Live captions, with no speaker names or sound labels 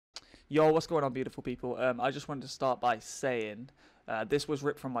Yo, what's going on, beautiful people? I just wanted to start by saying this was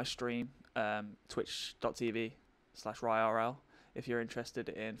ripped from my stream, twitch.tv/RYRL. If you're interested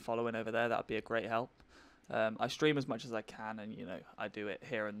in following over there, that would be a great help. I stream as much as I can, and I do it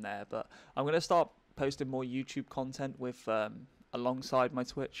here and there. But I'm gonna start posting more YouTube content with alongside my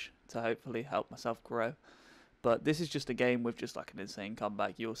Twitch to hopefully help myself grow. But this is just a game with just like an insane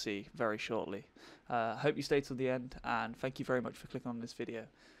comeback. You'll see very shortly. Hope you stay till the end, and thank you very much for clicking on this video.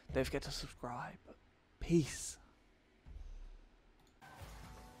 Don't forget to subscribe. Peace.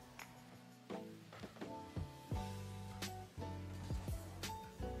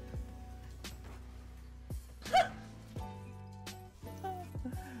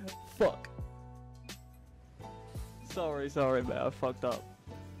 Fuck. Sorry, mate. I fucked up.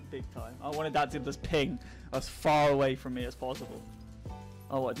 Big time. I wanted that to just ping as far away from me as possible.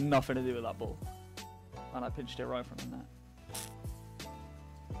 I wanted nothing to do with that ball. And I pinched it right from the net.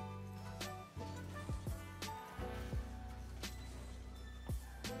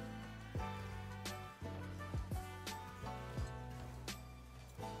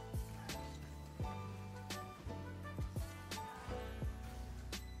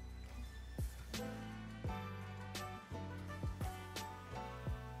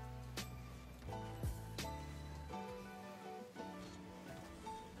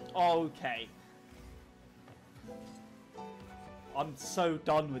 Okay. I'm so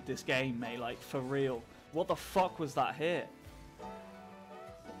done with this game, mate, like, for real. What the fuck was that hit?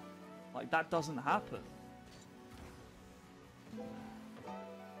 Like, that doesn't happen.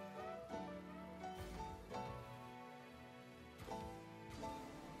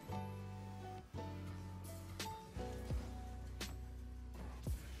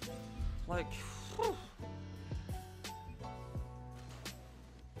 Like, whew.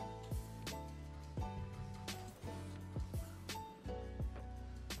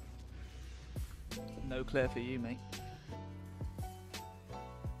 No clear for you, mate.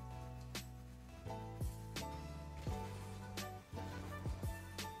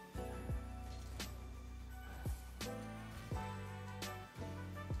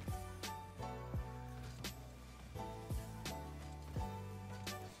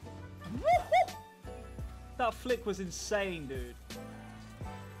 That flick was insane, dude.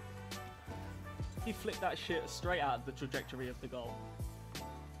 He flicked that shit straight out of the trajectory of the goal.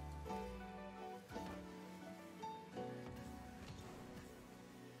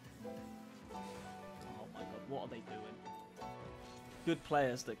 What are they doing? Good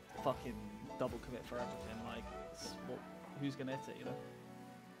players that fucking double commit for everything. Like, who's gonna hit it, you know?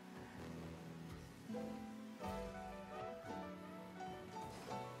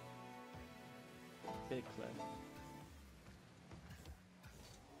 Big play.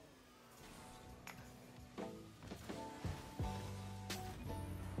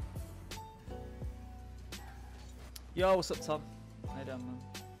 Yo, what's up, Tom? How you doing, man?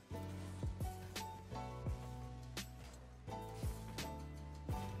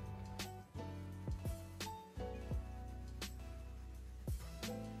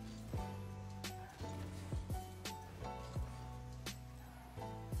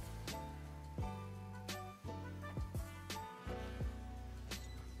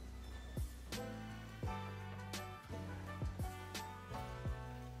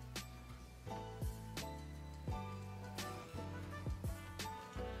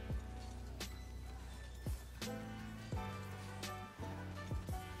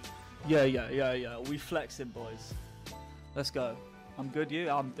 Yeah. We flexing, boys. Let's go. I'm good, you?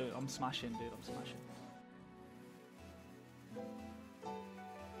 I'm smashing, dude. I'm smashing.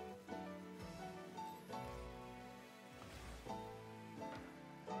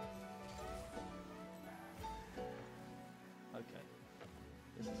 Okay.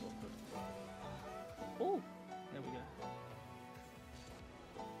 This is awkward. Oh, there we go.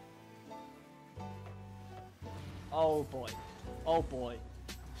 Oh boy. Oh boy.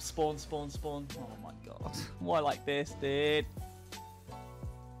 Spawn. Oh my god. Why like this, dude?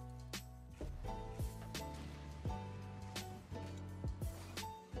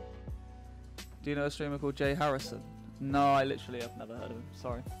 Do you know a streamer called Jay Harrison? No, I literally have never heard of him.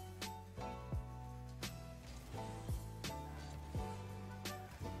 Sorry.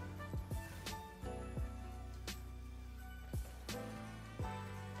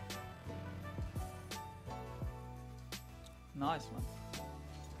 Nice, man.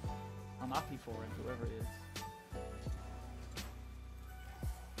 I'm happy for him, whoever he is.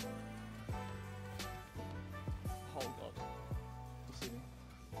 Oh god. You see me?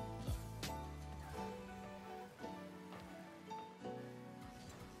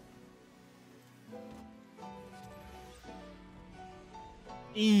 No.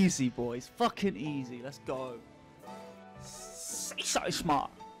 Easy, boys. Fucking easy. Let's go. Say something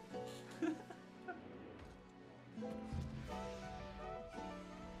smart.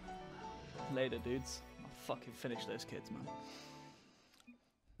 Later, dudes. I'll fucking finish those kids, man.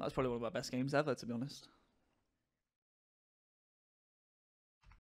 That's probably one of my best games ever, to be honest.